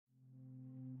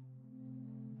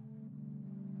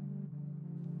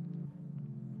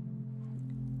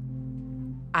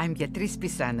I'm Beatriz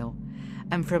Pisano,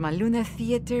 and from Aluna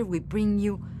Theatre we bring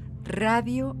you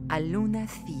Radio Aluna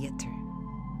Theatre.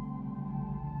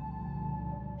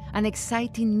 An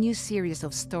exciting new series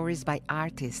of stories by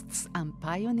artists and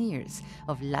pioneers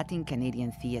of Latin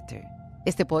Canadian theatre.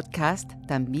 Este podcast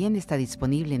también está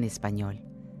disponible en español.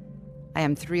 I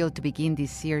am thrilled to begin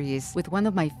this series with one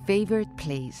of my favorite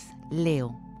plays,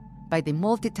 Leo, by the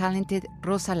multi-talented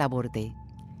Rosa Labordé.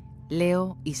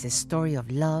 Leo is a story of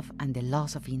love and the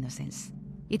loss of innocence.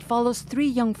 It follows three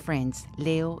young friends,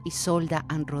 Leo, Isolda,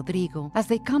 and Rodrigo, as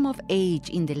they come of age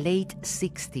in the late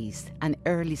 60s and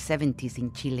early 70s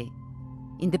in Chile.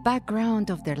 In the background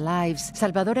of their lives,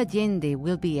 Salvador Allende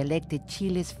will be elected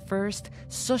Chile's first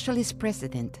socialist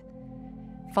president,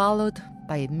 followed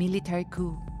by a military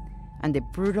coup and the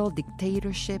brutal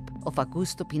dictatorship of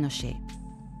Augusto Pinochet.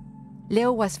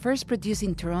 Leo was first produced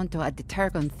in Toronto at the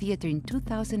Tarragon Theatre in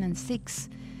 2006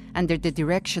 under the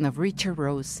direction of Richard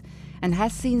Rose, and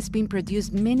has since been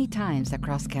produced many times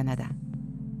across Canada.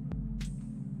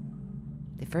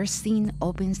 The first scene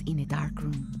opens in a dark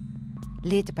room,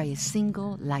 lit by a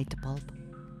single light bulb.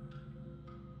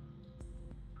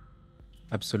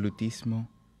 Absolutismo,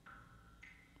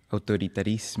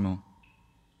 autoritarismo,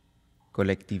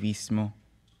 colectivismo,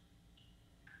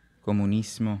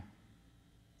 comunismo,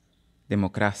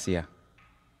 democracia,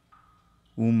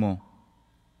 humo,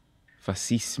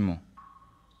 fascismo,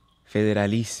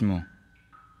 federalismo,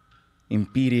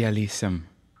 imperialism,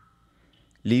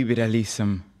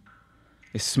 liberalism,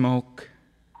 smoke,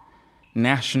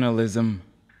 nationalism,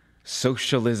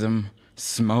 socialism,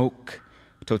 smoke,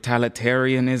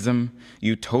 totalitarianism,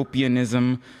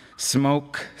 utopianism,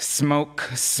 smoke, smoke,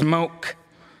 smoke,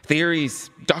 theories,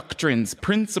 doctrines,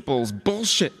 principles,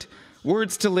 bullshit,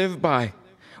 words to live by,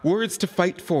 words to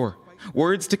fight for,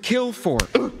 words to kill for.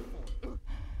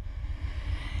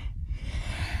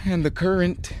 And the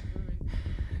current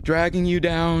dragging you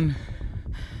down,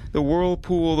 the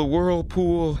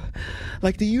whirlpool,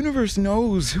 like the universe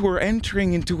knows we're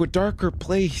entering into a darker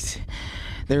place.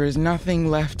 There is nothing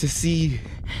left to see.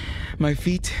 My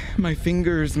feet, my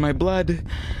fingers, my blood,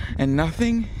 and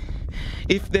nothing.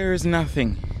 If there is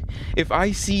nothing, if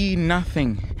I see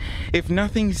nothing, if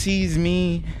nothing sees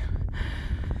me,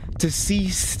 to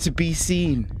cease to be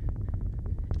seen,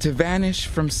 to vanish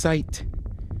from sight,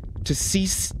 to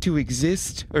cease to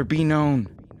exist or be known.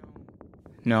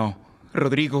 No,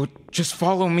 Rodrigo, just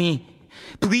follow me.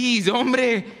 Please,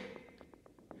 hombre!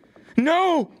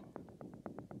 No!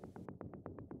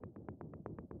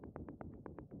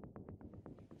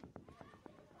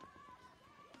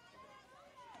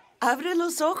 Abre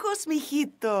los ojos,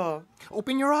 mijito.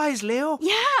 Open your eyes, Leo.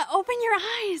 Yeah, open your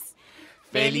eyes.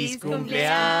 Feliz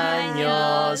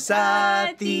cumpleaños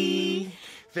a ti.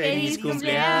 Feliz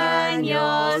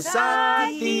cumpleaños a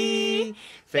ti.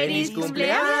 Feliz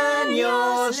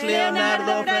cumpleaños,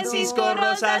 Leonardo Francisco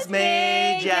Rosas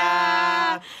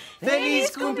Mella.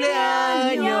 Feliz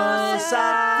cumpleaños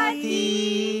a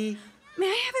ti. May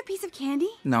I have a piece of candy?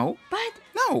 No. But...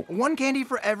 No, one candy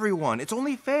for everyone. It's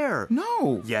only fair.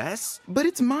 No. Yes? But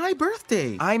it's my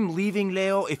birthday. I'm leaving,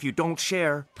 Leo, if you don't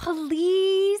share.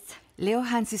 Please? Leo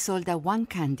hands Isolda one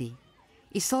candy.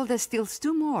 Isolda steals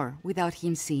two more without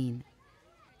him seeing.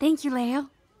 Thank you, Leo.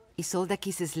 Isolda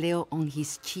kisses Leo on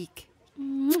his cheek.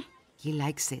 He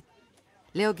likes it.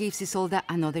 Leo gives Isolda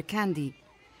another candy,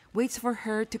 waits for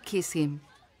her to kiss him.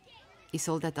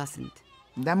 Isolda doesn't.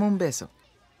 Dame un beso.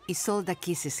 Isolda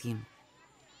kisses him.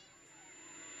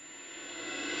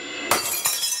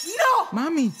 No!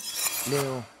 Mommy!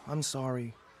 Leo, I'm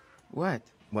sorry. What?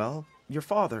 Well, your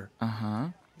father. Uh-huh.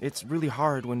 It's really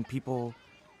hard when people...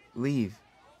 Leave.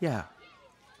 Yeah,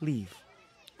 leave.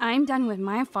 I'm done with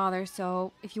my father,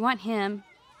 so if you want him...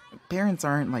 Parents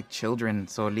aren't like children,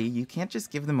 Soli. You can't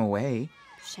just give them away.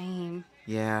 Shame.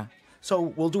 Yeah. So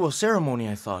we'll do a ceremony,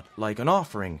 I thought, like an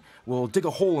offering. We'll dig a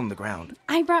hole in the ground.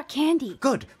 I brought candy.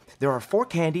 Good. There are 4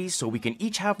 candies, so we can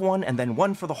each have one and then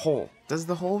one for the hole. Does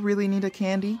the hole really need a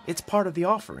candy? It's part of the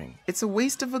offering. It's a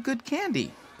waste of a good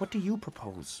candy. What do you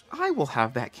propose? I will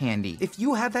have that candy. If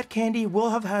you have that candy, we'll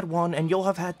have had one and you'll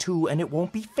have had 2, and it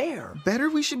won't be fair.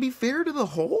 Better we should be fair to the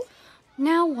hole?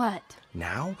 Now what?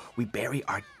 Now we bury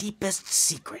our deepest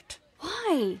secret.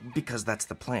 Why? Because that's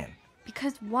the plan.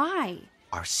 Because why?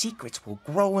 Our secrets will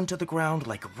grow into the ground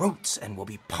like roots and will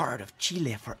be part of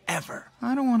Chile forever.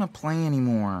 I don't want to play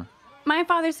anymore. My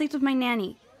father sleeps with my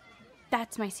nanny.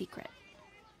 That's my secret.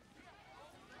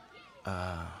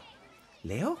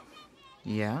 Leo?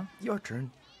 Yeah? Your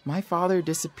turn. My father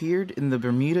disappeared in the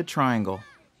Bermuda Triangle.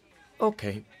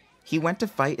 Okay. He went to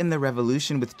fight in the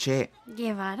revolution with Che.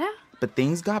 Guevara? but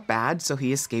things got bad, so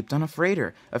he escaped on a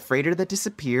freighter that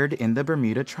disappeared in the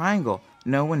Bermuda Triangle.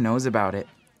 No one knows about it.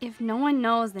 If no one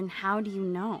knows, then how do you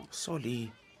know?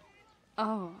 Soli.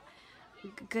 Oh,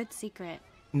 good secret.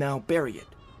 Now bury it.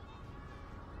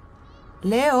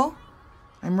 Leo?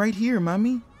 I'm right here,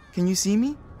 Mummy. Can you see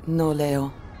me? No,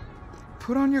 Leo.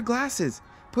 Put on your glasses.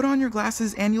 Put on your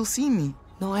glasses and you'll see me.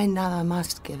 No hay nada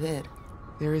más que ver.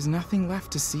 There is nothing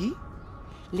left to see?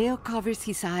 Leo covers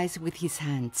his eyes with his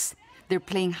hands. They're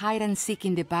playing hide and seek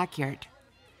in the backyard.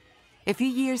 A few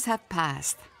years have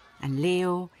passed, and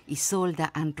Leo, Isolda,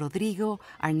 and Rodrigo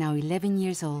are now 11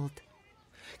 years old.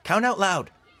 Count out loud.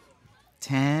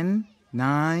 10,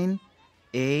 9,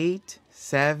 8,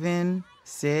 7,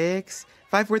 6,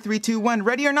 5, 4, 3, 2, 1.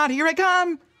 Ready or not, here I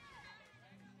come!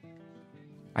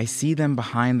 I see them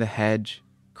behind the hedge,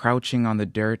 crouching on the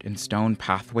dirt and stone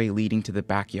pathway leading to the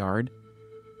backyard.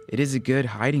 It is a good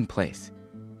hiding place.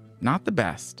 Not the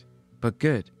best, but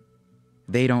good.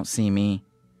 They don't see me.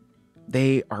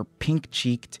 They are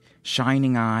pink-cheeked,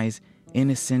 shining eyes,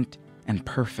 innocent and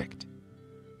perfect.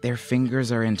 Their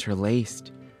fingers are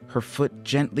interlaced. Her foot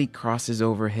gently crosses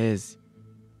over his.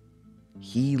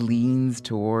 He leans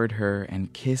toward her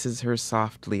and kisses her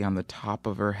softly on the top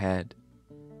of her head.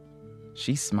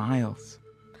 She smiles.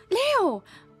 Leo!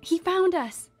 He found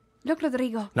us. Look,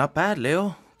 Rodrigo. Not bad,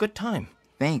 Leo. Good time.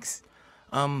 Thanks.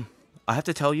 I have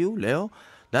to tell you, Leo,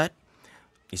 that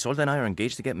Isolda and I are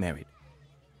engaged to get married.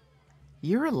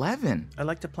 You're 11. I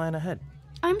like to plan ahead.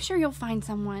 I'm sure you'll find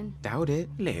someone. Doubt it.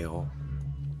 Leo.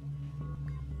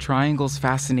 Triangles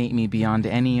fascinate me beyond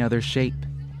any other shape,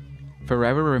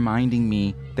 forever reminding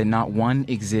me that not one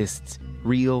exists,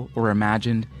 real or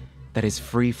imagined, that is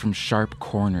free from sharp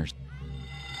corners.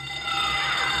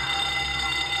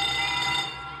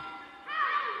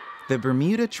 The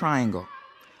Bermuda Triangle,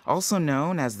 also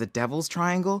known as the Devil's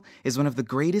Triangle, is one of the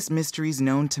greatest mysteries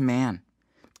known to man.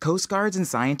 Coast guards and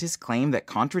scientists claim that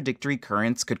contradictory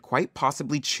currents could quite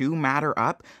possibly chew matter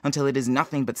up until it is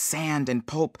nothing but sand and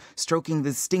pulp stroking the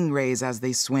stingrays as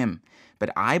they swim. But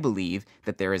I believe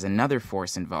that there is another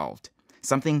force involved.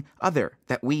 Something other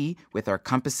that we, with our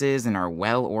compasses and our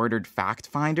well-ordered fact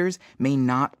finders, may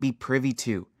not be privy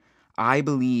to. I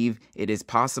believe it is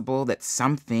possible that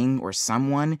something or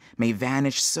someone may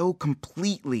vanish so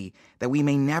completely that we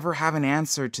may never have an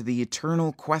answer to the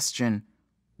eternal question,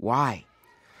 why?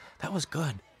 That was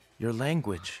good. Your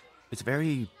language. It's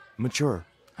very mature.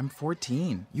 I'm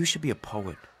 14. You should be a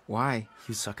poet. Why?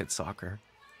 You suck at soccer.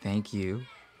 Thank you.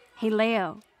 Hey,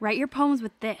 Leo, write your poems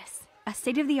with this. A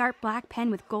state-of-the-art black pen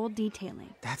with gold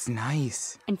detailing. That's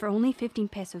nice. And for only 15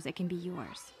 pesos, it can be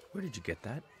yours. Where did you get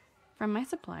that? From my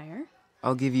supplier.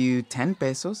 I'll give you 10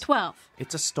 pesos. 12.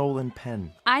 It's a stolen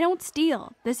pen. I don't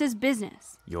steal. This is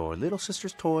business. Your little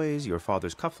sister's toys, your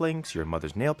father's cufflinks, your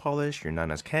mother's nail polish, your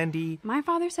nana's candy. My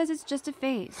father says it's just a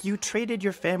phase. You traded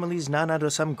your family's nana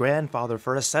to some grandfather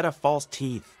for a set of false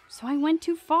teeth. So I went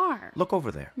too far. Look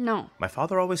over there. No. My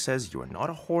father always says you are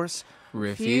not a horse.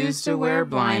 Refuse to wear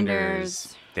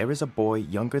blinders. There is a boy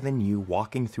younger than you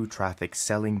walking through traffic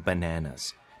selling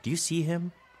bananas. Do you see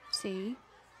him? See?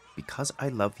 Because I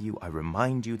love you, I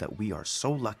remind you that we are so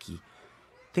lucky.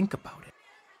 Think about it.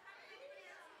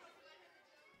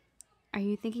 Are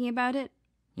you thinking about it?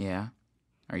 Yeah.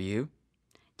 Are you?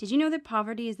 Did you know that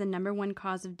poverty is the #1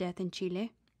 cause of death in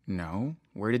Chile? No.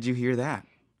 Where did you hear that?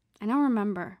 I don't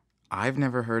remember. I've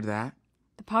never heard that.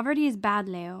 The poverty is bad,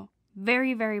 Leo.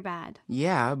 Very, very bad.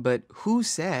 Yeah, but who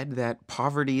said that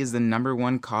poverty is the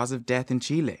 #1 cause of death in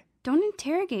Chile? Don't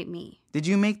interrogate me. Did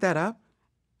you make that up?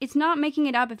 It's not making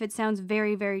it up if it sounds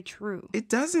very, very true. It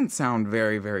doesn't sound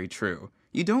very, very true.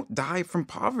 You don't die from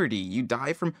poverty. You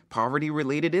die from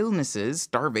poverty-related illnesses,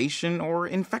 starvation, or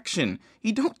infection.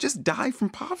 You don't just die from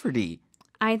poverty.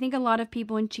 I think a lot of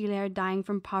people in Chile are dying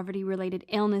from poverty-related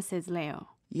illnesses, Leo.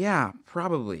 Yeah,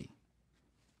 probably.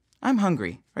 I'm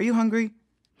hungry. Are you hungry?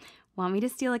 Want me to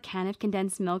steal a can of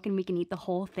condensed milk and we can eat the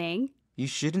whole thing? You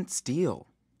shouldn't steal.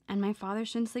 And my father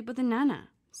shouldn't sleep with a nana.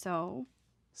 So,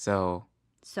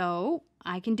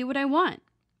 I can do what I want.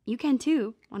 You can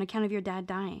too, on account of your dad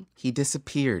dying. He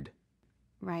disappeared.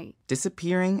 Right.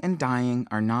 Disappearing and dying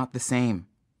are not the same.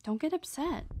 Don't get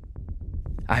upset.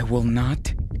 I will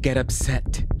not get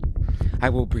upset. I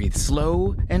will breathe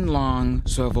slow and long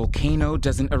so a volcano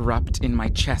doesn't erupt in my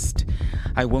chest.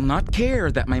 I will not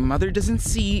care that my mother doesn't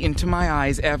see into my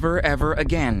eyes ever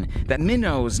again. That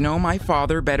minnows know my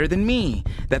father better than me.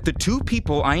 That the two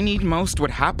people I need most would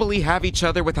happily have each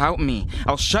other without me.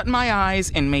 I'll shut my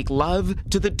eyes and make love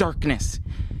to the darkness.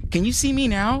 Can you see me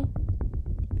now?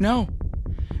 No.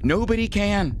 Nobody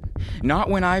can. Not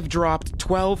when I've dropped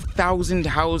 12,000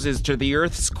 houses to the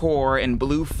Earth's core and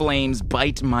blue flames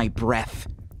bite my breath.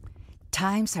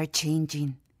 Times are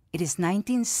changing. It is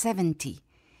 1970,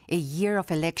 a year of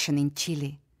election in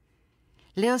Chile.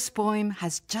 Leo's poem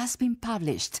has just been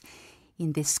published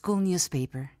in the school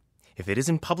newspaper. If it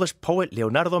isn't published poet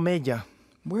Leonardo Mella.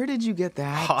 Where did you get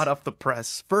that? Hot off the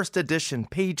press. First edition,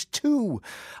 page 2.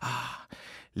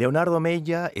 Leonardo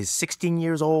Mella is 16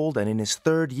 years old and in his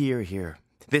 3rd year here.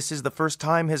 This is the first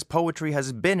time his poetry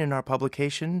has been in our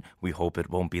publication. We hope it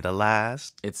won't be the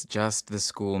last. It's just the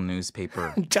school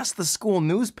newspaper. Just the school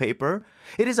newspaper?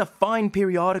 It is a fine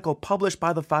periodical published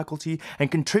by the faculty and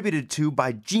contributed to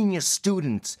by genius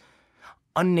students.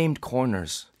 Unnamed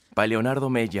Corners by Leonardo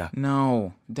Mella.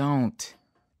 No, don't.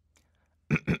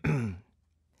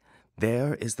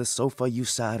 There is the sofa you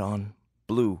sat on,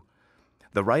 blue.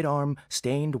 The right arm,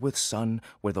 stained with sun,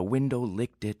 where the window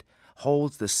licked it,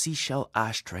 holds the seashell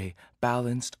ashtray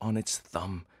balanced on its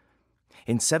thumb.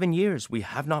 In 7 years we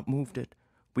have not moved it.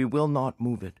 We will not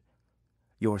move it.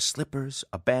 Your slippers,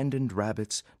 abandoned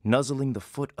rabbits, nuzzling the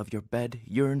foot of your bed,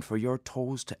 yearn for your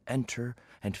toes to enter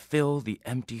and fill the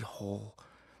empty hole.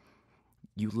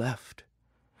 You left.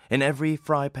 In every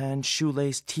fry pan,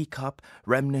 shoelace, teacup,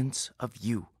 remnants of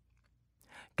you.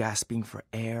 Gasping for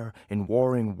air in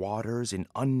warring waters, in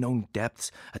unknown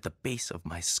depths, at the base of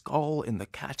my skull, in the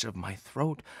catch of my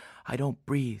throat, I don't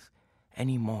breathe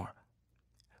any more.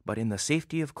 But in the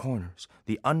safety of corners,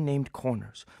 the unnamed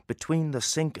corners, between the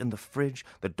sink and the fridge,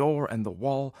 the door and the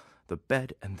wall, the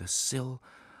bed and the sill,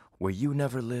 where you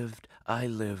never lived, I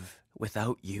live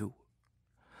without you.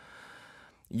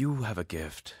 You have a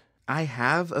gift. I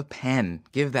have a pen.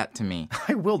 Give that to me.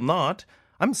 I will not.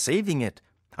 I'm saving it.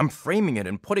 I'm framing it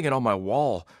and putting it on my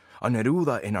wall. A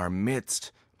Neruda in our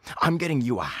midst. I'm getting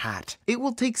you a hat. It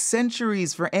will take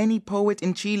centuries for any poet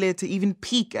in Chile to even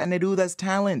peek at Neruda's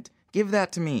talent. Give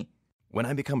that to me. When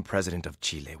I become president of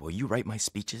Chile, will you write my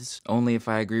speeches? Only if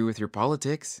I agree with your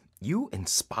politics. You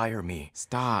inspire me.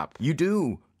 Stop. You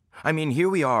do. I mean, here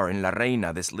we are in La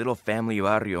Reina, this little family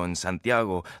barrio in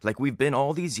Santiago, like we've been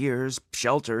all these years,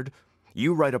 sheltered.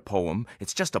 You write a poem.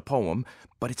 It's just a poem,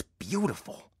 but it's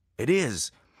beautiful. It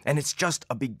is. And it's just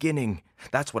a beginning.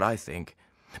 That's what I think.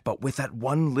 But with that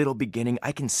one little beginning,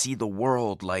 I can see the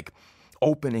world, like,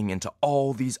 opening into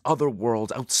all these other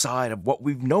worlds outside of what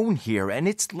we've known here. And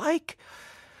it's like...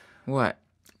 What?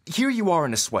 Here you are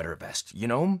in a sweater vest, you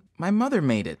know? My mother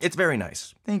made it. It's very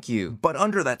nice. Thank you. But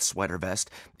under that sweater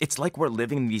vest, it's like we're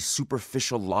living these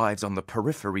superficial lives on the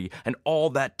periphery, and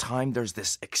all that time there's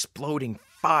this exploding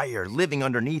fire living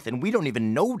underneath, and we don't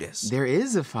even notice. There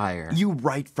is a fire. You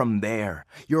write from there.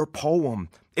 Your poem,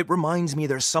 it reminds me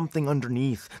there's something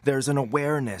underneath. There's an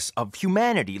awareness of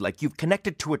humanity, like you've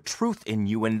connected to a truth in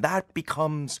you, and that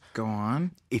becomes... Go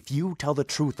on. If you tell the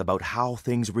truth about how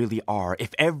things really are,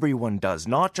 if everyone does,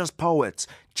 not just poets,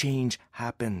 change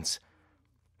happens.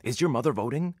 Is your mother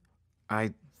voting?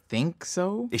 I think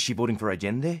so. Is she voting for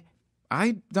Allende?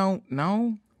 I don't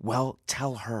know. Well,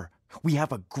 tell her. We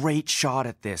have a great shot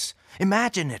at this.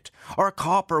 Imagine it. Our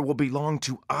copper will belong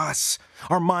to us.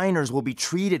 Our miners will be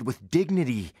treated with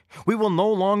dignity. We will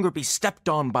no longer be stepped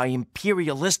on by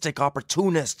imperialistic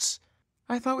opportunists.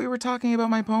 I thought we were talking about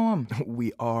my poem.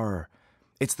 We are.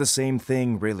 It's the same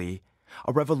thing, really.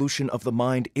 A revolution of the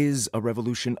mind is a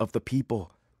revolution of the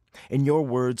people. In your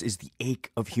words is the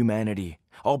ache of humanity,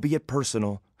 albeit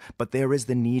personal, but there is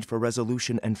the need for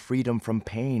resolution and freedom from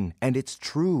pain, and it's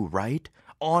true, right?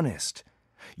 Honest.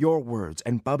 Your words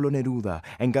and Pablo Neruda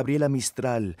and Gabriela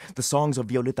Mistral, the songs of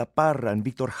Violeta Parra and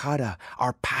Victor Jara,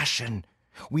 are passion.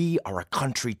 We are a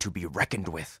country to be reckoned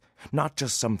with, not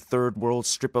just some third world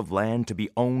strip of land to be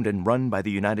owned and run by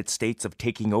the United States of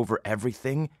taking over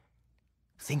everything.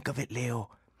 Think of it, Leo.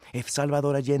 If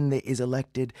Salvador Allende is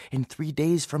elected, in 3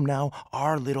 days from now,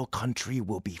 our little country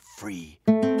will be free.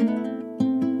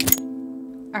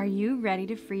 Are you ready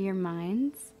to free your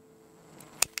minds?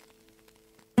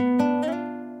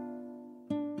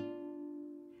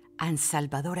 And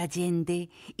Salvador Allende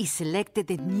is elected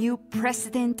the new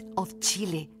president of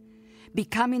Chile,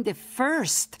 becoming the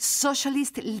first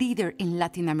socialist leader in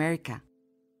Latin America.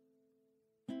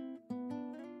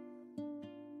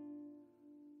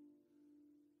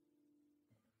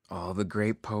 All the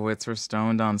great poets were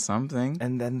stoned on something.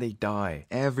 And then they die.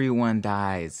 Everyone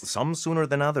dies. Some sooner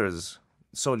than others.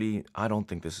 Soli, I don't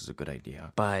think this is a good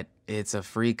idea. But it's a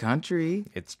free country.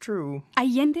 It's true.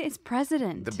 Allende is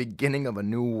president. The beginning of a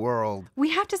new world.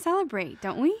 We have to celebrate,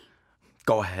 don't we?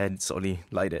 Go ahead, Soli.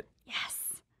 Light it.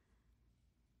 Yes.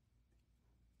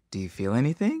 Do you feel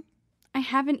anything? I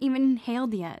haven't even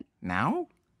inhaled yet. Now?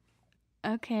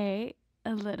 Okay.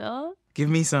 A little? Give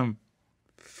me some.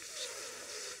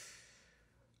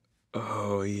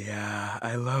 Oh, yeah,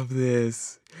 I love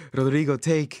this. Rodrigo,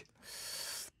 take.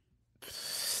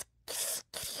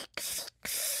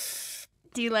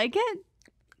 Do you like it?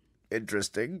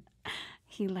 Interesting.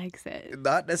 He likes it.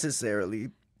 Not necessarily.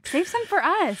 Save some for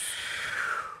us.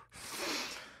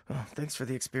 Oh, thanks for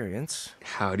the experience.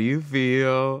 How do you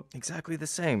feel? Exactly the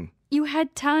same. You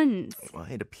had tons. Well,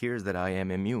 it appears that I am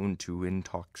immune to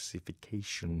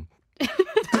intoxication.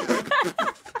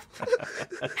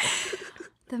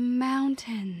 The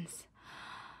mountains.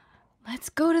 Let's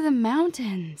go to the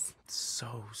mountains.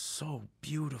 So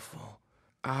beautiful.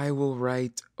 I will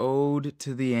write Ode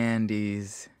to the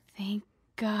Andes. Thank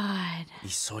God.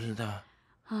 Isolda,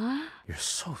 Huh? you're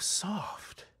so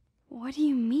soft. What do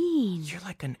you mean? You're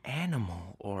like an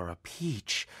animal or a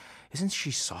peach. Isn't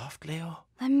she soft, Leo?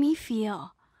 Let me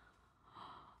feel.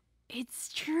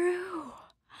 It's true.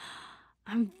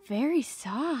 I'm very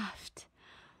soft.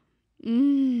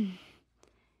 Can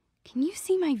you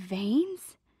see my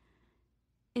veins?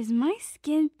 Is my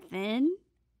skin thin?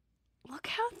 Look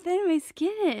how thin my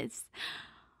skin is.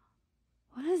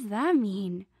 What does that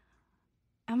mean?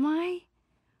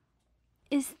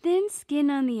 Is thin skin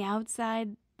on the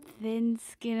outside thin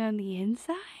skin on the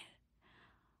inside?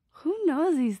 Who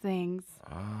knows these things?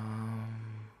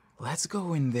 Let's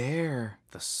go in there.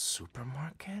 The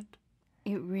supermarket?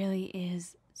 It really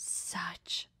is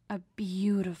such a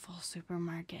beautiful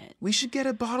supermarket. We should get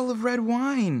a bottle of red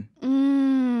wine.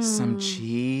 Some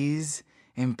cheese,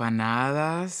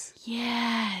 empanadas,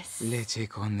 Yes. leche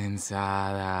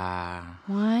condensada.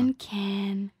 1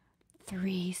 can,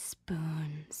 3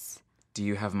 spoons. Do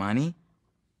you have money?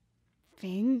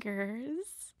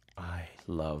 Fingers. I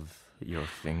love your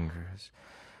fingers.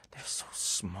 They're so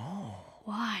small.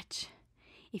 Watch.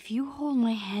 If you hold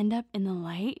my hand up in the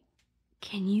light,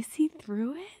 can you see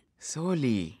through it?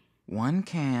 Soli, 1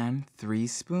 can, 3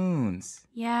 spoons.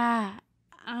 Yeah,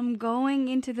 I'm going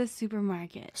into the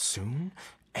supermarket. Soon,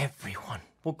 everyone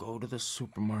will go to the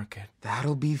supermarket.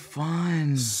 That'll be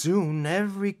fun. Soon,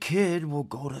 every kid will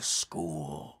go to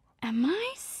school. Am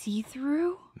I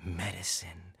see-through?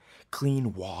 Medicine,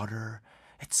 clean water.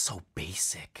 It's so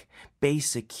basic.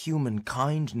 Basic human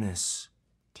kindness.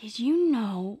 Did you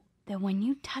know that when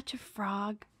you touch a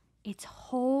frog, its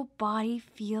whole body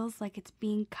feels like it's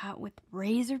being cut with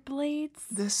razor blades?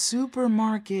 The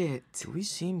supermarket. Do we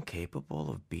seem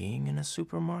capable of being in a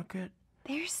supermarket?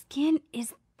 Their skin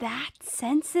is that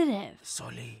sensitive.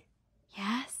 Soli,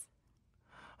 Yes?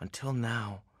 until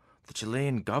now, the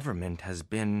Chilean government has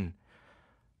been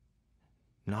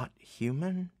not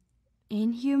human?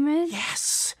 Inhuman?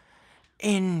 Yes,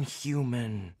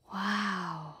 inhuman.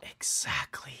 Wow.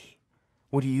 Exactly.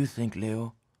 What do you think,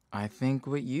 Leo? I think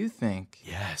what you think.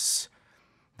 Yes.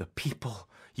 The people,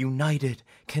 united,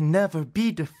 can never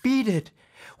be defeated.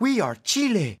 We are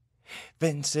Chile.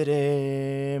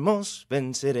 Venceremos,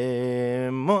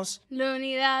 venceremos. La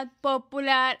unidad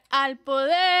popular al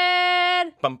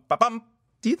poder. Bum, ba, bum.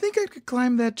 Do you think I could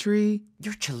climb that tree?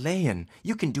 You're Chilean.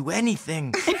 You can do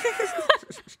anything.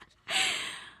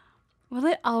 Will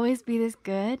it always be this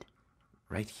good?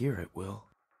 Right here it will.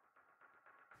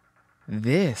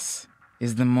 This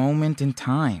is the moment in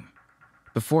time.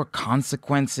 Before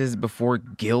consequences, before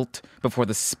guilt, before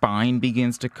the spine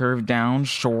begins to curve down,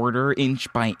 shorter,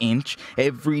 inch by inch,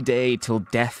 every day till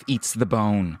death eats the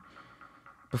bone.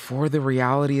 Before the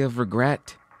reality of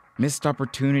regret, missed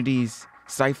opportunities,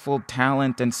 stifled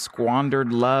talent, and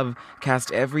squandered love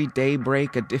cast every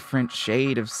daybreak a different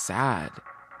shade of sad.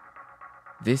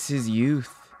 This is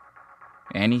youth.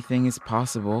 Anything is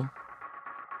possible.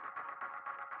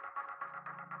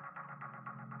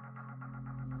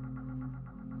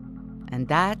 And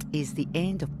that is the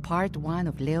end of part 1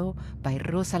 of Leo by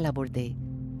Rosa Labordé.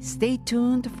 Stay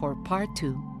tuned for part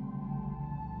 2.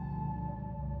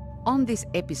 On this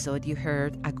episode, you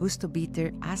heard Augusto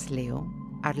Bitter as Leo,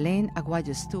 Arlene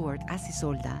Aguayo-Stewart as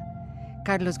Isolda,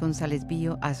 Carlos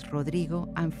González-Billo as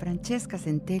Rodrigo, and Francesca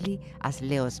Centelli as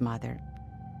Leo's mother.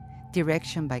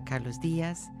 Direction by Carlos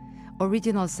Diaz,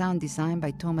 original sound design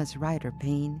by Thomas Ryder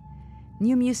Payne,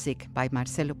 new music by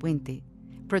Marcelo Puente,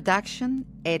 production,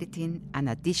 editing, and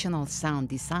additional sound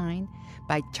design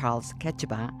by Charles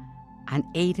Ketchba and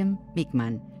Adam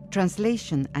Mickman,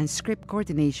 translation and script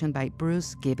coordination by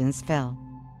Bruce Gibbons-Fell.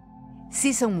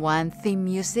 Season 1 theme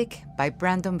music by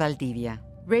Brandon Valdivia.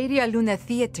 Radio Aluna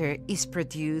Theatre is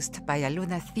produced by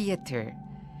Aluna Theatre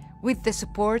with the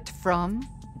support from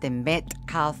the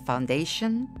Metcalfe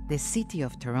Foundation, the City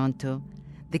of Toronto,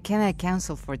 the Canada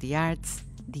Council for the Arts,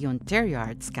 the Ontario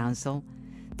Arts Council,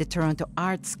 the Toronto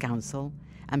Arts Council,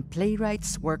 and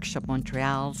Playwrights Workshop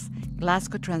Montreal's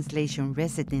Glasgow Translation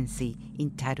Residency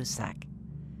in Tadoussac.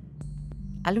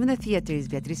 Aluna Theatre is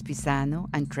Beatriz Pisano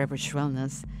and Trevor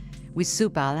Schwellnus, with Sue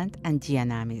Ballant and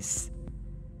Gian Amis.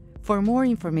 For more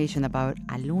information about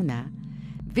Aluna,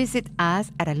 visit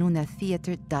us at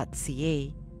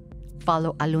alunatheatre.ca,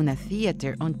 follow Aluna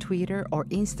Theatre on Twitter or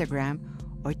Instagram,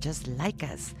 or just like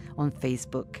us on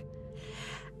Facebook.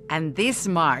 And this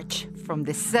March, from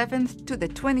the 7th to the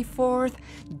 24th,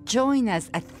 join us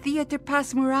at Theatre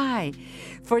Paz Muray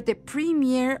for the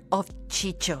premiere of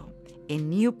Chicho, a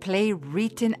new play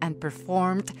written and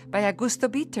performed by Augusto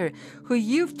Bitter, who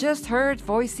you've just heard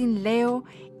voicing Leo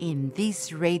in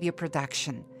this radio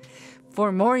production.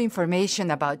 For more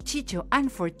information about Chicho and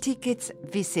for tickets,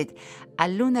 visit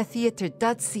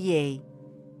alunatheatre.ca.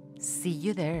 See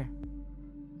you there.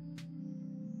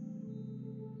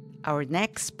 Our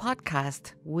next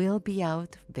podcast will be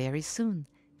out very soon.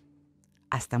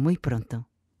 Hasta muy pronto.